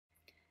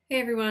Hey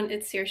everyone,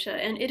 it's Saoirse,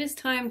 and it is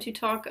time to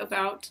talk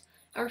about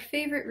our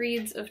favorite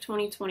reads of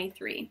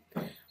 2023.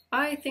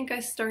 I think I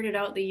started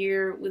out the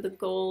year with a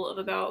goal of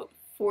about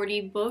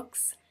 40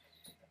 books.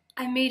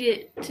 I made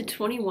it to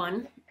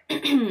 21.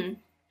 If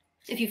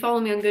you follow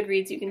me on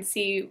Goodreads, you can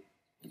see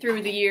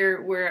through the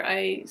year where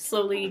I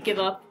slowly give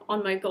up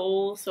on my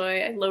goal, so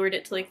I lowered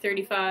it to like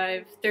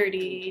 35,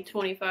 30,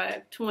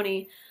 25,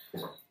 20.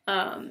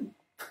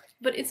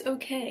 But it's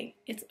okay.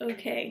 It's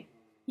okay.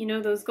 You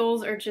know, those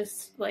goals are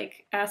just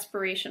like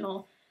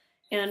aspirational.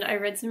 And I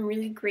read some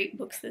really great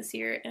books this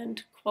year,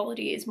 and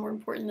quality is more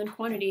important than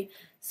quantity.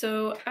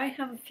 So I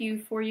have a few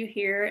for you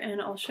here, and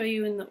I'll show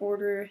you in the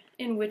order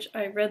in which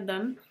I read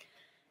them.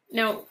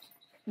 Now,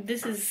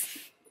 this is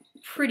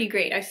pretty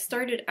great. I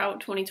started out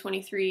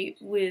 2023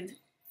 with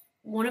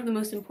one of the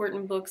most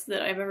important books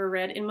that I've ever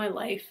read in my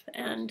life,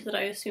 and that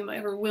I assume I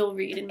ever will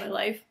read in my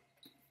life,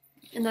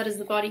 and that is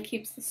The Body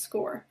Keeps the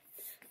Score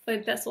by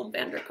Bessel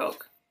van der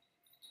Kolk.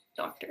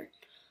 Doctor.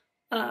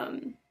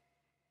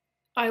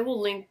 I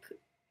will link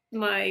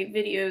my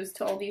videos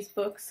to all these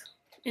books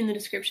in the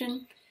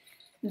description.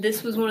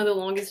 This was one of the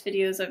longest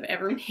videos I've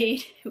ever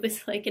made. It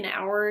was like an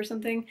hour or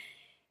something.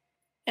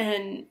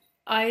 And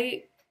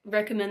I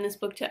recommend this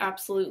book to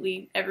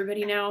absolutely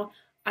everybody now.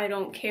 I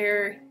don't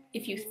care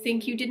if you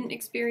think you didn't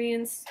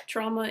experience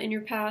trauma in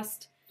your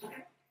past.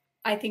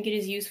 I think it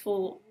is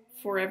useful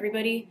for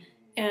everybody.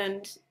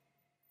 And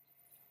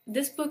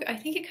this book, I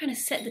think it kind of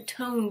set the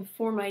tone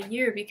for my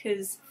year,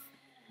 because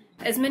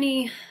as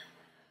many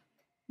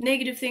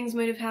negative things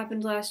might have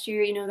happened last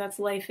year, you know, that's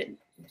life,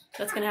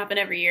 that's going to happen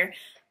every year.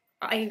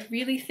 I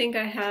really think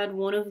I had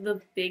one of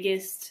the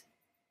biggest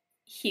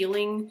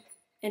healing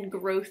and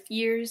growth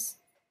years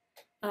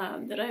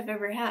that I've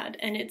ever had,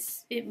 and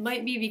it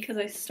might be because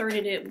I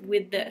started it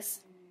with this.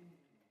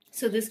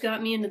 So this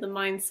got me into the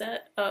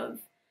mindset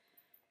of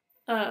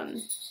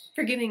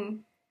forgiving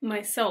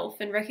myself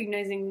and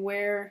recognizing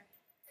where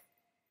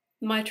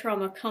my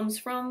trauma comes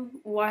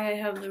from, why I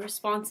have the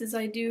responses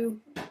I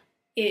do.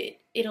 It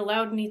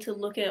allowed me to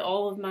look at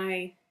all of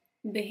my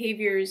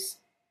behaviors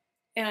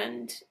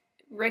and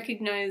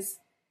recognize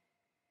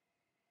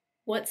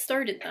what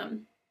started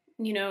them.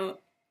 You know,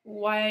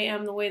 why I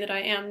am the way that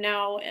I am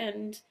now,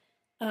 and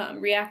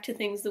react to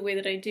things the way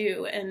that I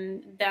do.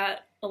 And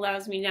that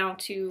allows me now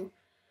to,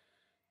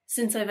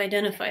 since I've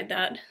identified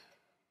that,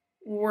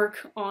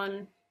 work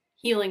on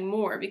healing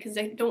more, because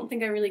I don't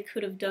think I really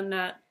could have done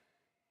that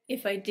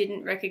if I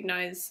didn't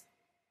recognize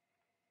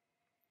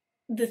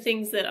the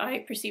things that I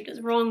perceived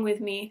as wrong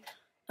with me,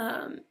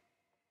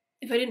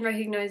 if I didn't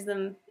recognize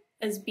them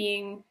as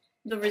being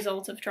the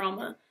result of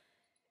trauma,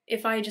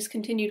 if I just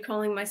continued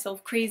calling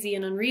myself crazy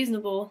and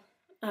unreasonable,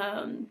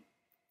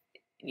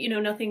 you know,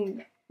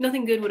 nothing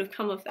good would have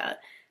come of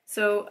that.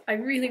 So I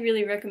really,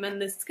 really recommend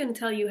this. It's going to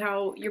tell you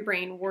how your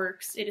brain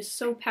works. It is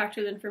so packed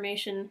with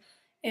information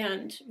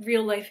and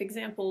real life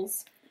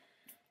examples.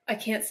 I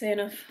can't say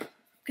enough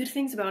good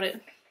things about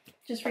it.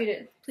 Just read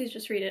it. Please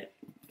just read it.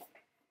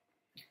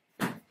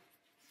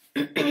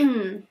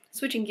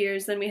 Switching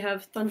gears, then we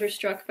have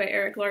Thunderstruck by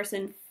Erik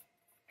Larson.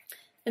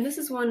 And this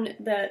is one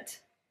that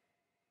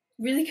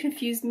really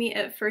confused me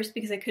at first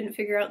because I couldn't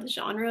figure out the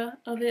genre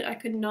of it. I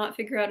could not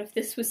figure out if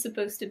this was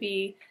supposed to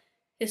be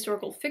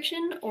historical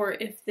fiction or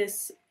if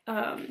this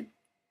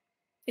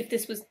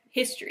was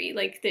history.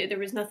 Like, there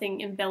was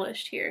nothing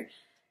embellished here.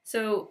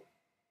 So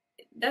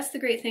that's the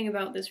great thing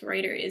about this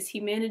writer, is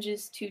he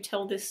manages to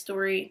tell this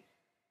story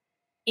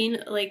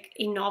in like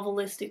a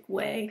novelistic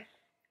way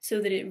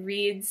so that it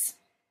reads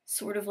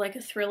sort of like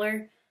a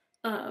thriller,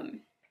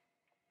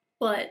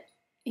 but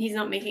he's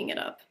not making it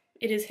up.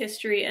 It is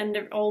history, and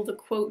all the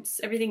quotes,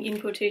 everything in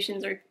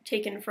quotations, are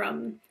taken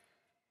from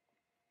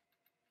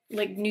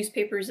like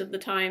newspapers of the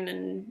time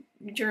and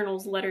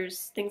journals,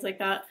 letters, things like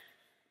that.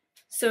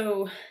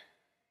 So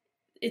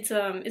it's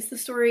the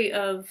story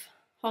of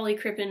Holly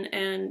Crippen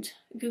and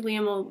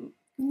Guglielmo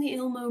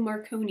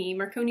Marconi.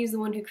 Marconi is the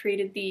one who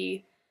created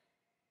the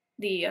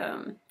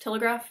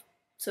telegraph,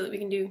 so that we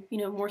can do, you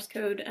know, Morse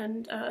code,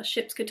 and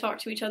ships could talk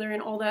to each other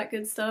and all that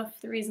good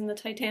stuff. The reason the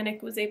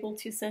Titanic was able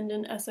to send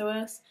an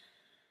SOS.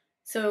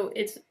 So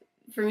it's,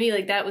 for me,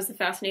 like, that was the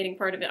fascinating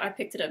part of it. I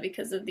picked it up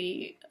because of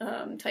the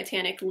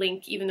Titanic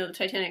link, even though the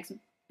Titanic's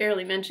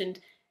barely mentioned.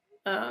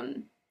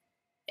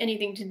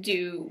 Anything to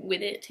do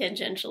with it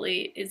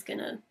tangentially is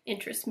gonna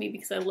interest me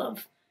because I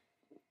love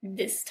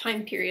this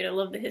time period. I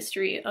love the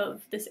history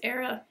of this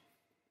era.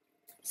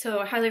 So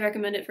I highly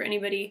recommend it for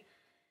anybody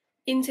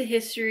into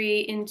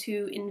history,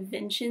 into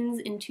inventions,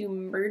 into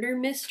murder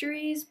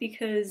mysteries,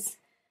 because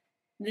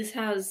this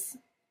has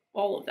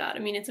all of that. I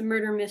mean, it's a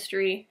murder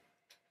mystery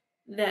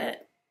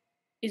that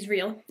is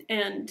real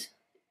and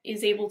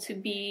is able to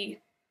be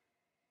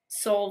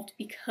solved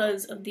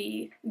because of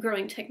the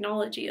growing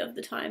technology of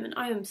the time. And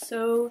I am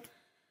so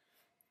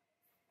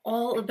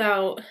all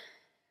about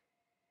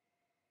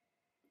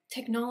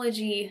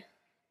technology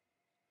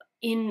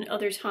in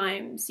other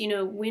times. You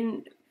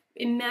know,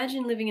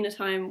 imagine living in a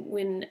time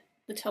when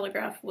the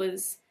telegraph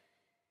was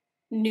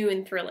new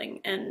and thrilling,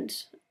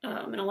 and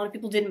And a lot of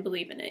people didn't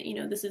believe in it. You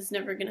know, this is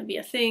never going to be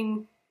a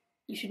thing.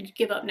 You should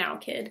give up now,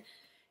 kid.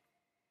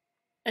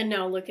 And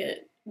now look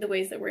at the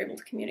ways that we're able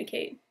to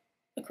communicate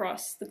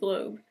across the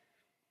globe.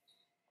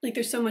 Like,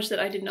 there's so much that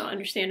I did not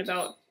understand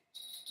about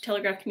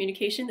telegraph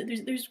communication.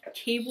 There's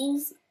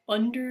cables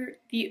under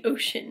the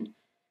ocean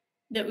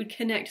that would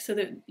connect so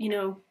that, you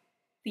know,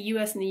 the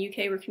US and the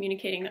UK were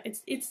communicating.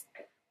 It's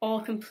all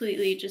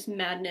completely just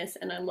madness,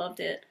 and I loved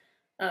it.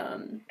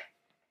 And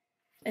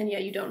yeah,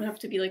 you don't have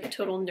to be like a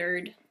total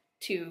nerd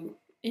to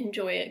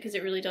enjoy it, because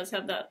it really does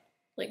have that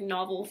like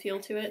novel feel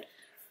to it.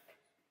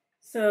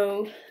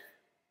 So,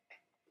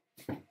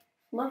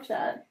 love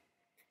that.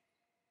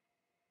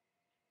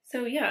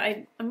 So yeah,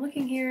 I'm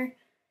looking here.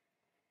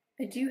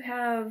 I do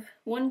have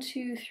 1,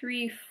 2,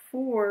 3,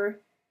 4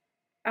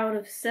 out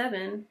of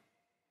 7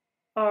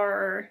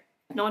 are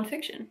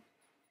nonfiction.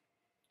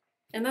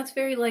 And that's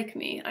very like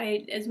me.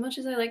 As much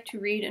as I like to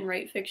read and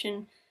write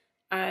fiction,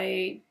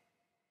 I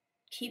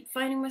keep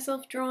finding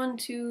myself drawn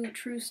to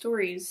true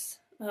stories.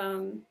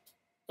 The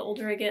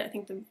older I get, I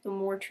think the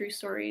more true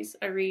stories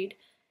I read.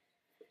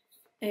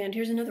 And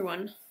here's another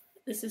one.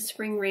 This is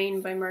Spring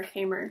Rain by Mark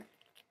Hamer.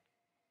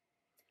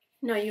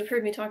 Now, you've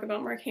heard me talk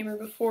about Mark Hamer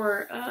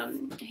before.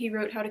 He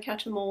wrote How to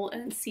Catch a Mole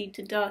and Seed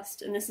to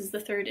Dust, and this is the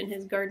third in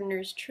his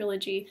Gardener's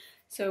trilogy.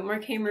 So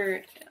Mark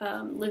Hamer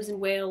lives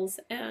in Wales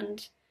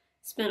and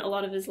spent a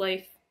lot of his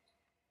life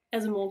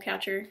as a mole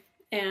catcher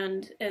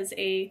and as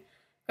a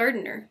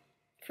gardener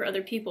for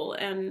other people.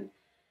 And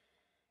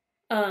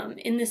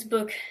in this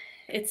book,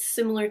 it's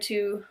similar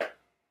to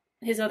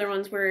his other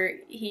ones, where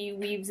he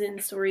weaves in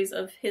stories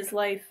of his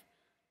life,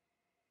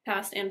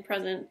 past and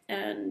present,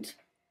 and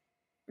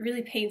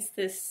really paints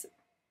this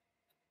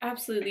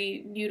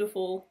absolutely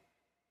beautiful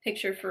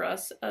picture for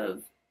us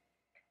of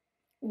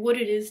what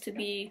it is to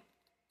be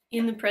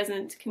in the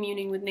present,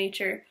 communing with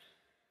nature.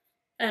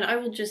 And I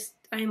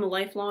am a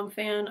lifelong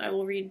fan. I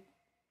will read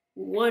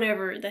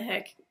whatever the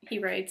heck he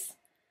writes.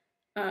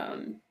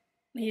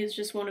 He is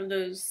just one of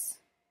those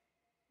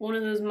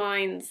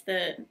minds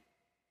that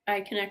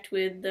I connect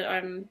with, that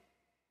I'm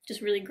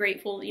just really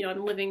grateful. You know,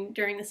 I'm living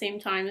during the same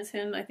time as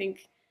him. I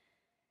think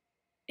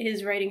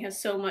his writing has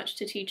so much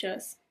to teach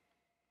us.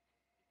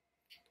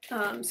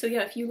 So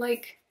yeah, if you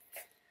like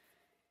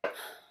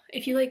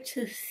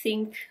to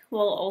think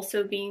while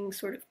also being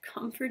sort of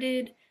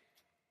comforted,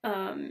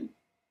 and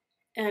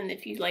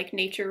if you like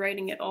nature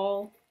writing at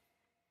all,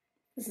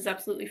 this is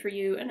absolutely for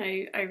you. And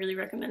I really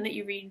recommend that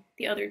you read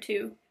the other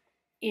two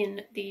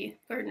in the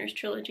Gardener's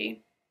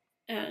trilogy.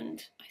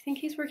 And I think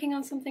he's working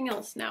on something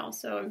else now,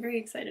 so I'm very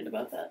excited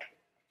about that.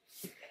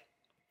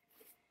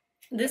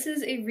 This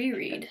is a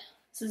reread.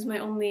 This is my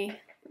only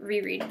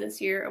reread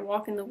this year, A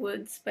Walk in the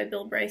Woods by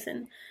Bill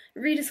Bryson,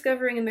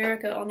 rediscovering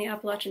America on the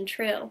Appalachian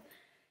Trail.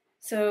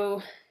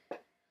 So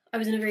I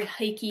was in a very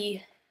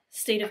hikey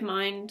state of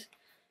mind.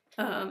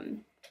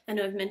 I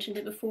know I've mentioned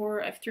it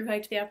before. I've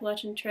thru-hiked the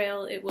Appalachian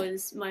Trail. It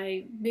was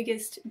my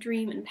biggest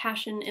dream and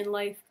passion in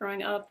life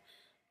growing up,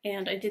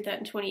 and I did that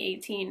in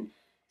 2018.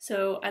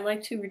 So I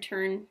like to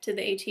return to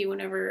the AT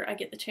whenever I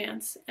get the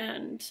chance,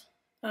 and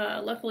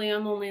luckily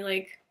I'm only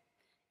like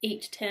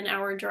 8 to 10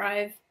 hour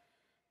drive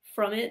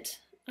from it,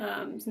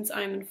 since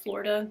I'm in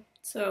Florida.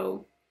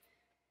 So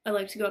I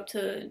like to go up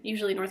to,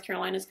 usually North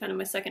Carolina is kind of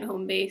my second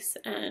home base,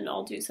 and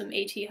I'll do some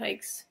AT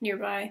hikes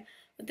nearby.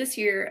 But this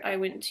year I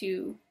went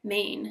to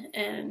Maine,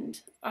 and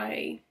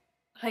I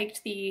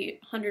hiked the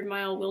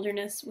 100-mile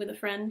wilderness with a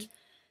friend.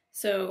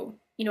 So,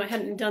 you know, I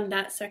hadn't done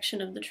that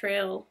section of the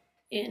trail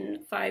in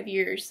 5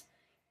 years,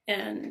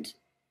 and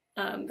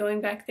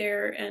going back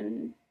there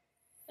and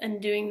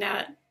doing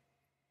that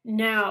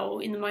now,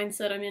 in the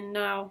mindset I'm in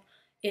now,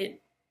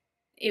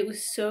 it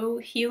was so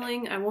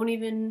healing. I won't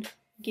even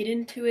get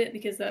into it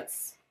because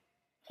that's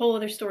a whole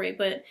other story,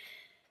 but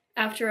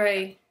after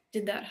I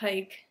did that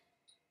hike,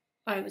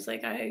 I was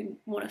like, I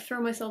want to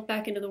throw myself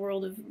back into the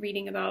world of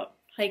reading about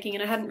hiking,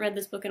 and I hadn't read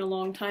this book in a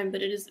long time,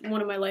 but it is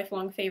one of my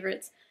lifelong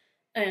favorites,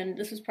 and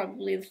this was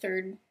probably the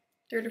third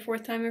or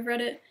fourth time I've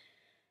read it,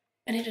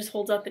 and it just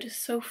holds up. It is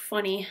so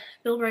funny.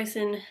 Bill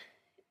Bryson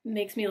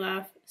makes me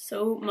laugh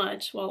so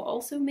much while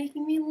also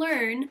making me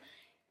learn,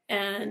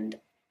 and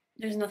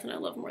there's nothing I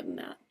love more than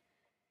that.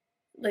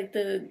 Like,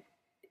 the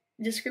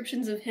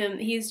descriptions of him,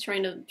 he's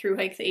trying to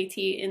thru-hike the AT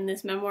in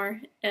this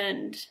memoir,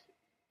 and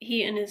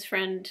he and his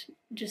friend,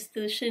 just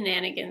the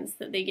shenanigans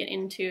that they get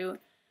into,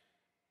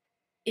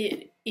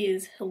 it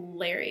is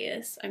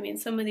hilarious. I mean,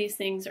 some of these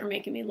things are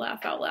making me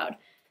laugh out loud.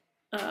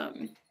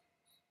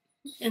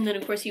 And then,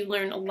 of course, you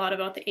learn a lot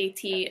about the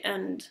AT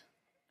and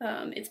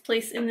its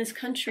place in this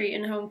country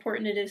and how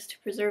important it is to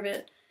preserve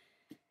it.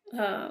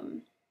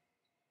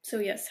 So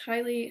yes,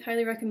 highly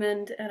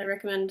recommend, and I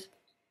recommend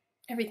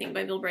everything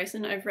by Bill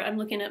Bryson. I'm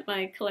looking at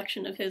my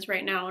collection of his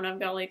right now, and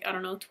I've got like, I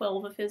don't know,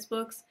 12 of his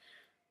books.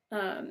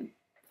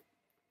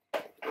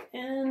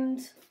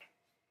 And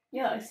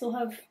yeah, I still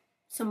have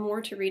some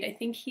more to read. I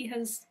think he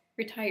has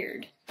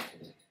retired,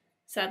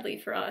 sadly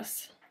for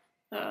us.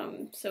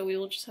 So we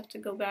will just have to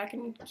go back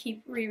and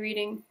keep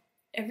rereading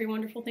every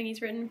wonderful thing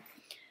he's written.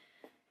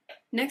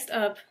 Next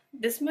up,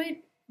 this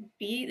might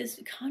be, this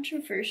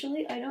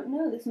controversially, I don't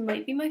know, this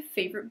might be my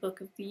favorite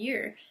book of the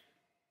year.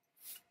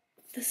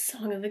 The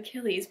Song of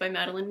Achilles by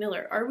Madeline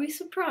Miller. Are we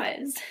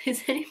surprised?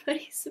 Is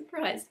anybody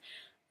surprised?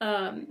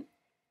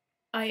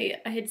 I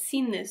had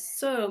seen this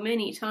so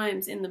many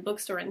times in the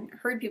bookstore and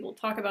heard people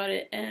talk about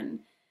it and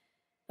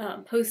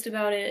post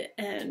about it,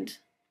 and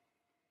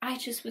I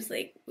just was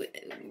like,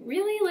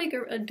 really? Like,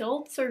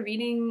 adults are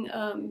reading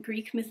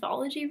Greek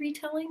mythology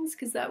retellings?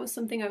 Because that was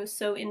something I was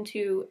so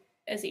into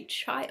as a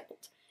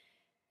child.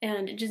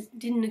 And it just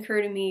didn't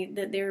occur to me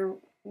that there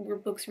were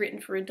books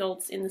written for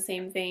adults in the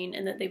same vein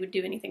and that they would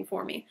do anything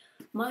for me.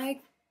 My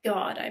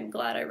God, I'm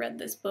glad I read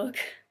this book.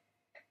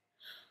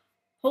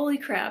 Holy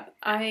crap.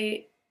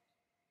 I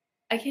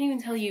can't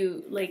even tell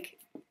you, like,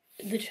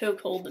 the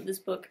chokehold that this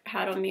book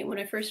had on me. When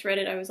I first read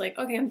it, I was like,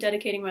 okay, I'm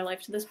dedicating my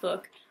life to this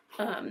book.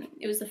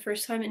 It was the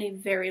first time in a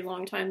very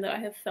long time that I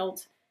have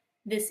felt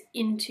this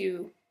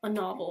into a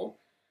novel.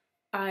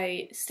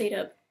 I stayed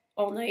up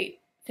all night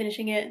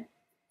finishing it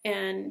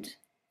and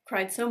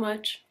cried so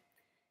much.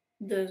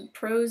 The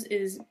prose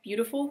is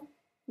beautiful.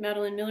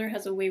 Madeline Miller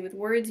has a way with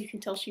words. You can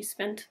tell she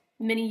spent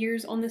many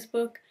years on this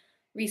book,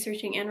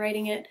 researching and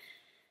writing it.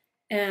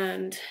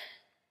 And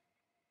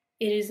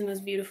it is the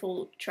most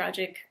beautiful,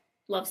 tragic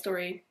love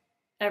story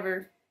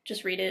ever.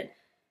 Just read it.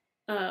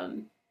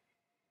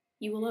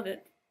 You will love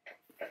it.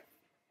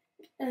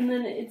 And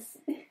then it's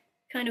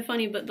kind of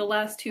funny, but the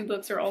last two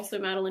books are also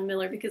Madeline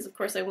Miller because, of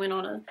course, I went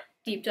on a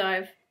deep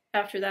dive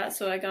after that.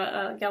 So I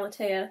got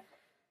Galatea,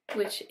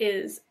 which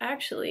is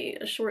actually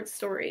a short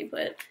story,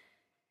 but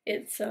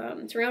it's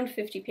around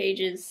 50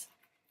 pages,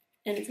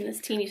 and it's in this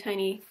teeny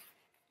tiny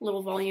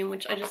little volume,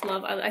 which I just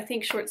love. I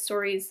think short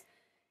stories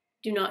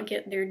do not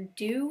get their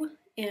due,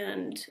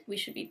 and we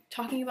should be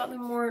talking about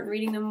them more,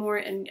 reading them more,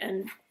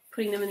 and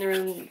putting them in their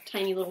own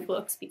tiny little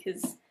books,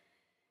 because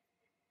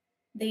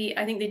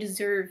I think they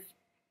deserve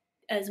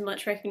as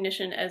much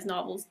recognition as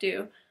novels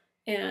do.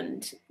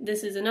 And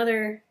this is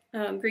another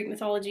Greek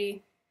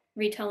mythology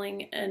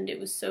retelling, and it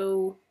was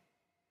so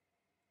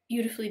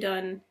beautifully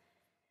done,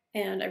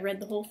 and I read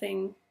the whole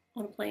thing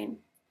on a plane.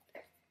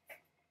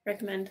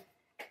 Recommend.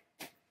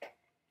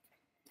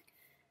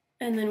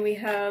 And then we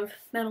have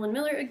Madeline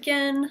Miller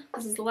again.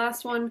 This is the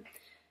last one,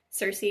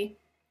 Circe.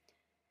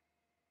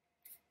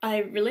 I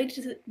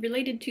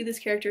related to this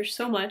character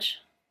so much,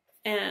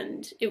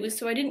 and it was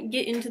so I didn't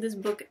get into this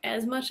book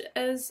as much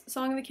as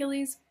Song of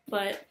Achilles,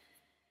 but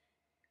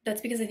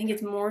that's because I think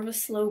it's more of a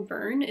slow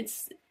burn. It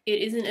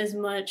isn't as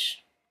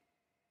much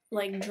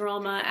like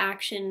drama,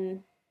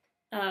 action,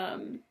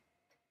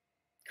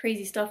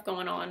 crazy stuff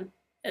going on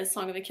as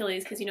Song of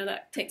Achilles, because you know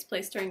that takes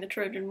place during the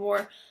Trojan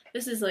War.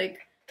 This is like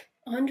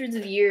hundreds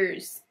of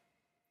years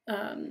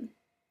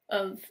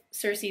of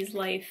Circe's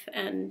life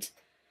and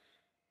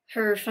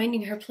her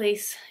finding her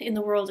place in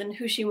the world and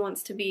who she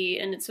wants to be,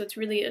 and so it's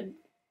really a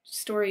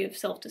story of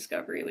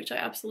self-discovery, which I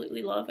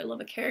absolutely love. I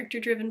love a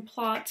character-driven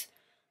plot.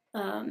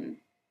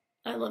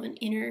 I love an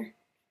inner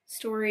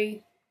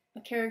story,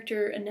 a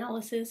character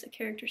analysis, a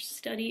character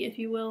study, if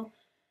you will.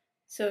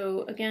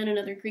 So again,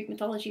 another Greek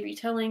mythology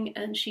retelling,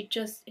 and she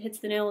just hits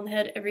the nail on the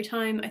head every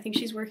time. I think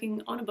she's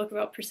working on a book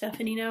about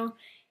Persephone now.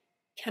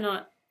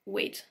 Cannot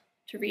wait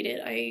to read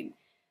it. I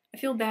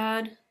feel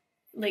bad,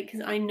 like,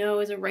 because I know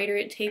as a writer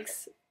it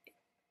takes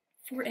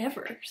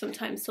forever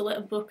sometimes to let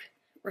a book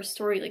or a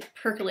story like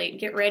percolate,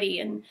 get ready,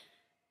 and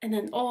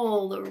then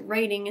all the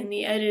writing and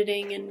the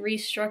editing and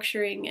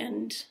restructuring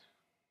and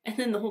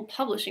then the whole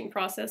publishing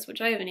process, which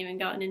I haven't even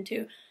gotten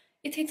into.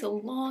 It takes a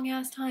long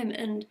ass time,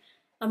 and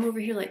I'm over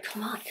here like,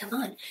 come on,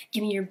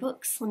 give me your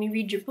books, let me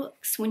read your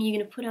books, when are you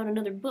gonna put out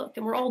another book?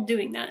 And we're all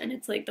doing that, and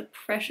it's like the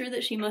pressure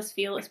that she must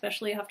feel,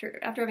 especially after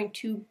having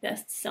 2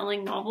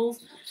 best-selling novels.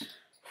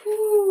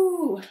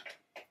 Whew!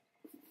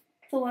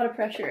 It's a lot of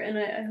pressure, and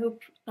I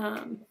hope,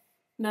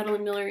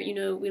 Madeline Miller, you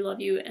know, we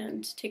love you,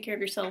 and take care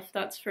of yourself.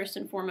 That's first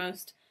and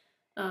foremost.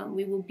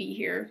 We will be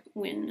here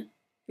when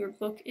your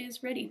book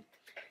is ready.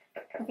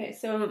 Okay,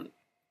 so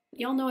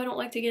y'all know I don't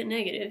like to get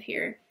negative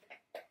here,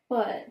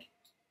 but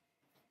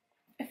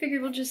I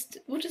figured we'll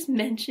just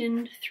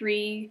mention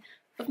 3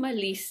 of my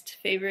least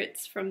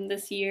favorites from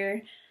this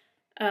year,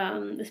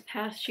 this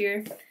past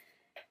year.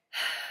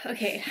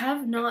 Okay,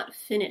 have not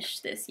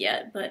finished this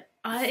yet, but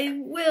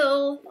I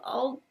will.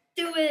 I'll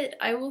do it.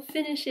 I will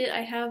finish it.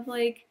 I have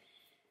like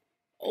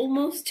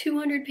almost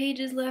 200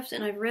 pages left,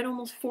 and I've read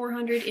almost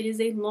 400. It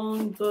is a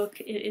long book.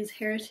 It is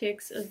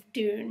Heretics of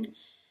Dune.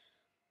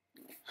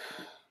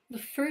 The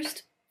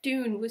first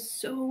Dune was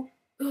so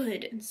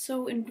good and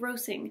so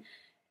engrossing,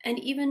 and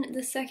even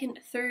the second,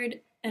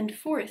 third, and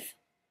fourth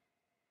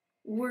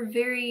were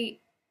very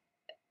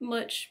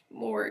much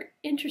more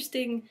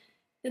interesting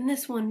than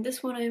this one.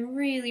 This one I'm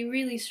really,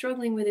 really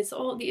struggling with. It's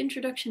all the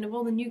introduction of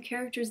all the new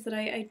characters that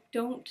I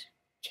don't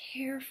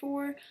care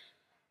for.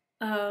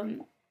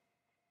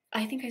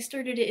 I think I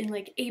started it in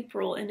like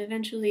April, and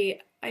eventually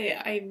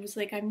I was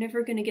like, I'm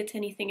never gonna get to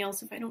anything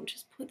else if I don't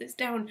just put this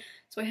down.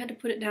 So I had to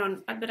put it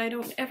down, but I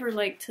don't ever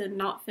like to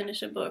not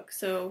finish a book,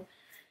 so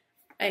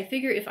I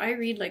figure if I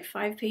read like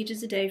 5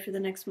 pages a day for the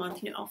next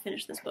month, I'll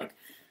finish this book.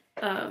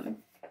 But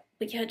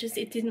yeah,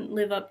 it didn't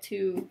live up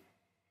to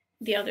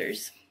the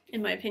others,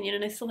 in my opinion,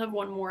 and I still have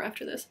one more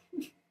after this.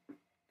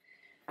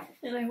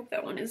 And I hope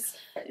that one is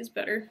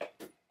better.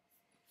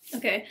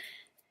 Okay.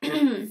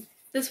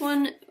 This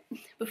one,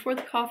 Before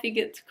the Coffee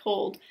Gets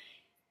Cold,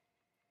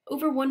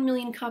 over 1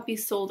 million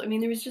copies sold. I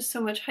mean, there was just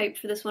so much hype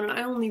for this one, and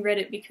I only read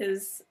it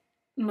because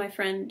my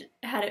friend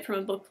had it from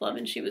a book club,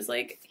 and she was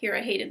like, "Here,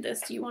 I hated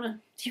this. Do you wanna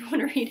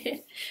read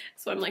it?"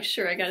 So I'm like,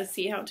 "Sure, I gotta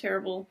see how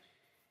terrible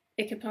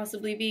it could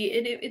possibly be."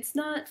 It's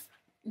not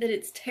that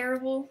it's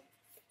terrible.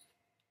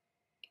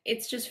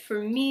 It's just,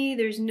 for me,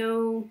 there's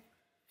nothing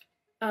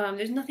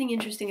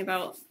interesting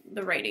about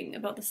the writing,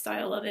 about the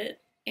style of it,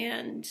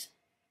 and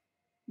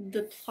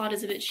the plot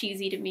is a bit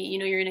cheesy to me.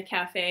 You're in a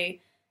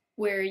cafe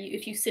where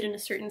if you sit in a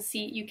certain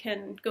seat, you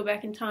can go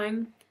back in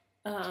time,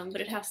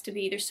 but it has to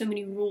be, there's so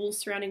many rules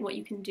surrounding what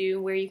you can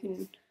do, where you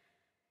can,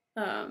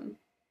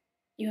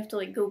 you have to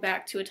like go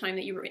back to a time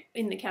that you were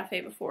in the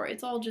cafe before.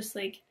 It's all just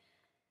like,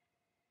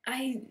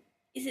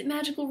 is it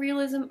magical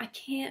realism? I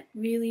can't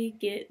really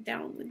get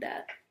down with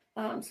that.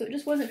 So it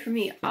just wasn't for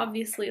me.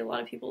 Obviously, a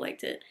lot of people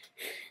liked it.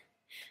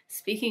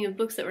 Speaking of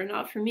books that were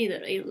not for me,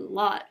 that a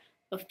lot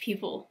of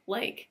people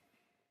like,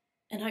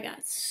 and I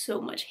got so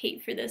much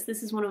hate for this.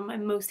 This is one of my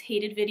most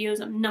hated videos.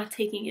 I'm not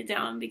taking it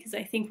down because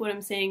I think what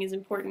I'm saying is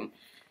important.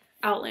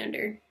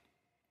 Outlander.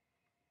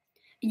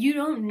 You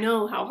don't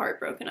know how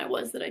heartbroken I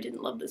was that I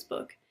didn't love this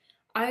book.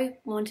 I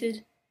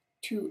wanted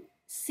to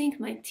sink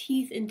my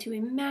teeth into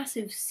a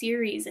massive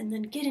series and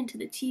then get into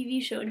the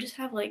TV show and just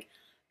have like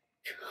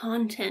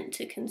content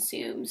to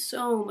consume.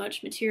 So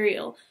much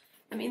material.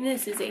 I mean,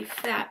 this is a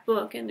fat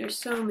book and there's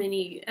so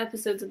many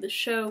episodes of the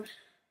show.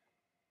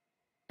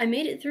 I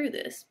made it through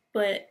this,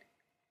 but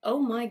oh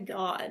my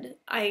god,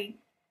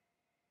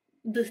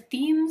 the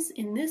themes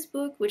in this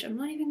book, which I'm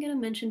not even gonna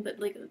mention, but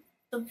like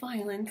the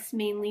violence,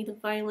 mainly the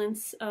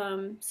violence,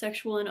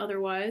 sexual and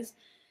otherwise,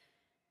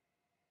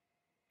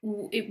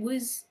 it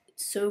was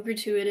so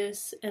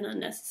gratuitous and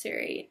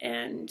unnecessary,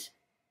 and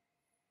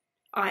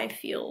I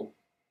feel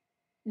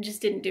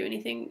just didn't do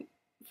anything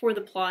for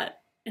the plot,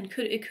 and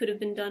it could have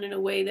been done in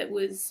a way that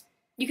was,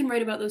 you can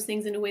write about those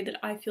things in a way that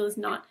I feel is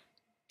not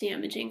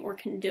damaging or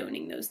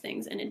condoning those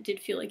things, and it did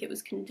feel like it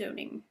was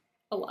condoning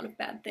a lot of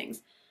bad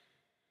things.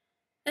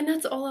 And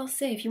that's all I'll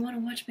say. If you want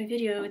to watch my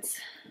video, it's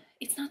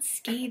not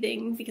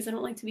scathing, because I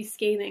don't like to be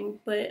scathing,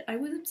 but I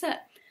was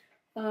upset.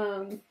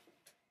 So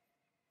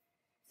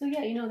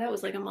yeah, that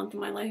was like a month of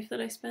my life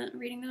that I spent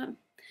reading that,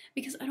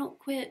 because I don't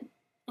quit.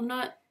 I'm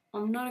not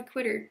a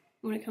quitter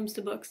when it comes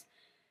to books.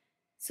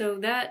 So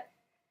that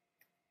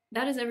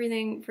is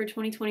everything for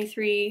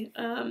 2023.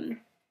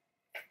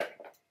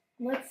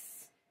 Let's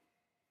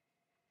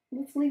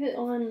leave it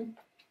on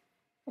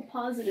a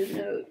positive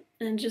note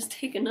and just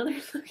take another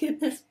look at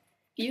this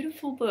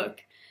beautiful book,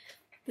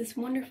 this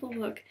wonderful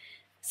book.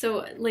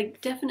 So,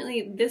 like,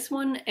 definitely this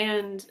one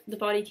and The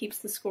Body Keeps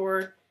the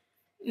Score,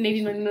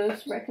 maybe my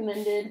most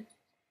recommended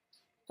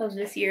of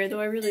this year, though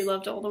I really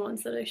loved all the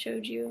ones that I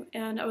showed you,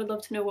 and I would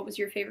love to know what was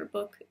your favorite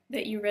book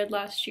that you read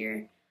last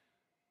year.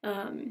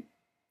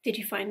 Did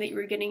you find that you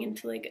were getting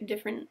into, like, a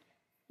different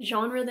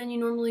genre than you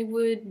normally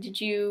would? Did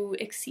you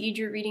exceed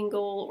your reading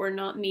goal or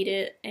not meet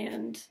it?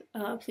 And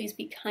please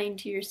be kind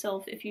to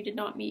yourself if you did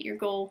not meet your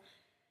goal.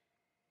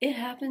 It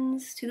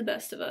happens to the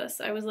best of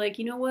us. I was like,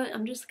 you know what?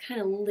 I'm just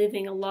kind of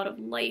living a lot of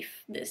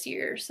life this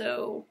year,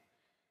 so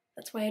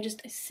that's why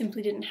I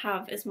simply didn't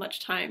have as much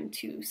time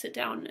to sit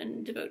down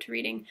and devote to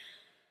reading.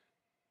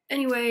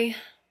 Anyway,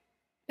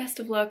 best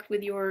of luck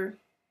with your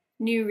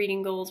new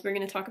reading goals. We're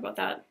going to talk about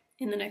that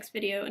in the next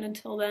video, and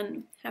until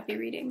then, happy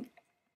reading.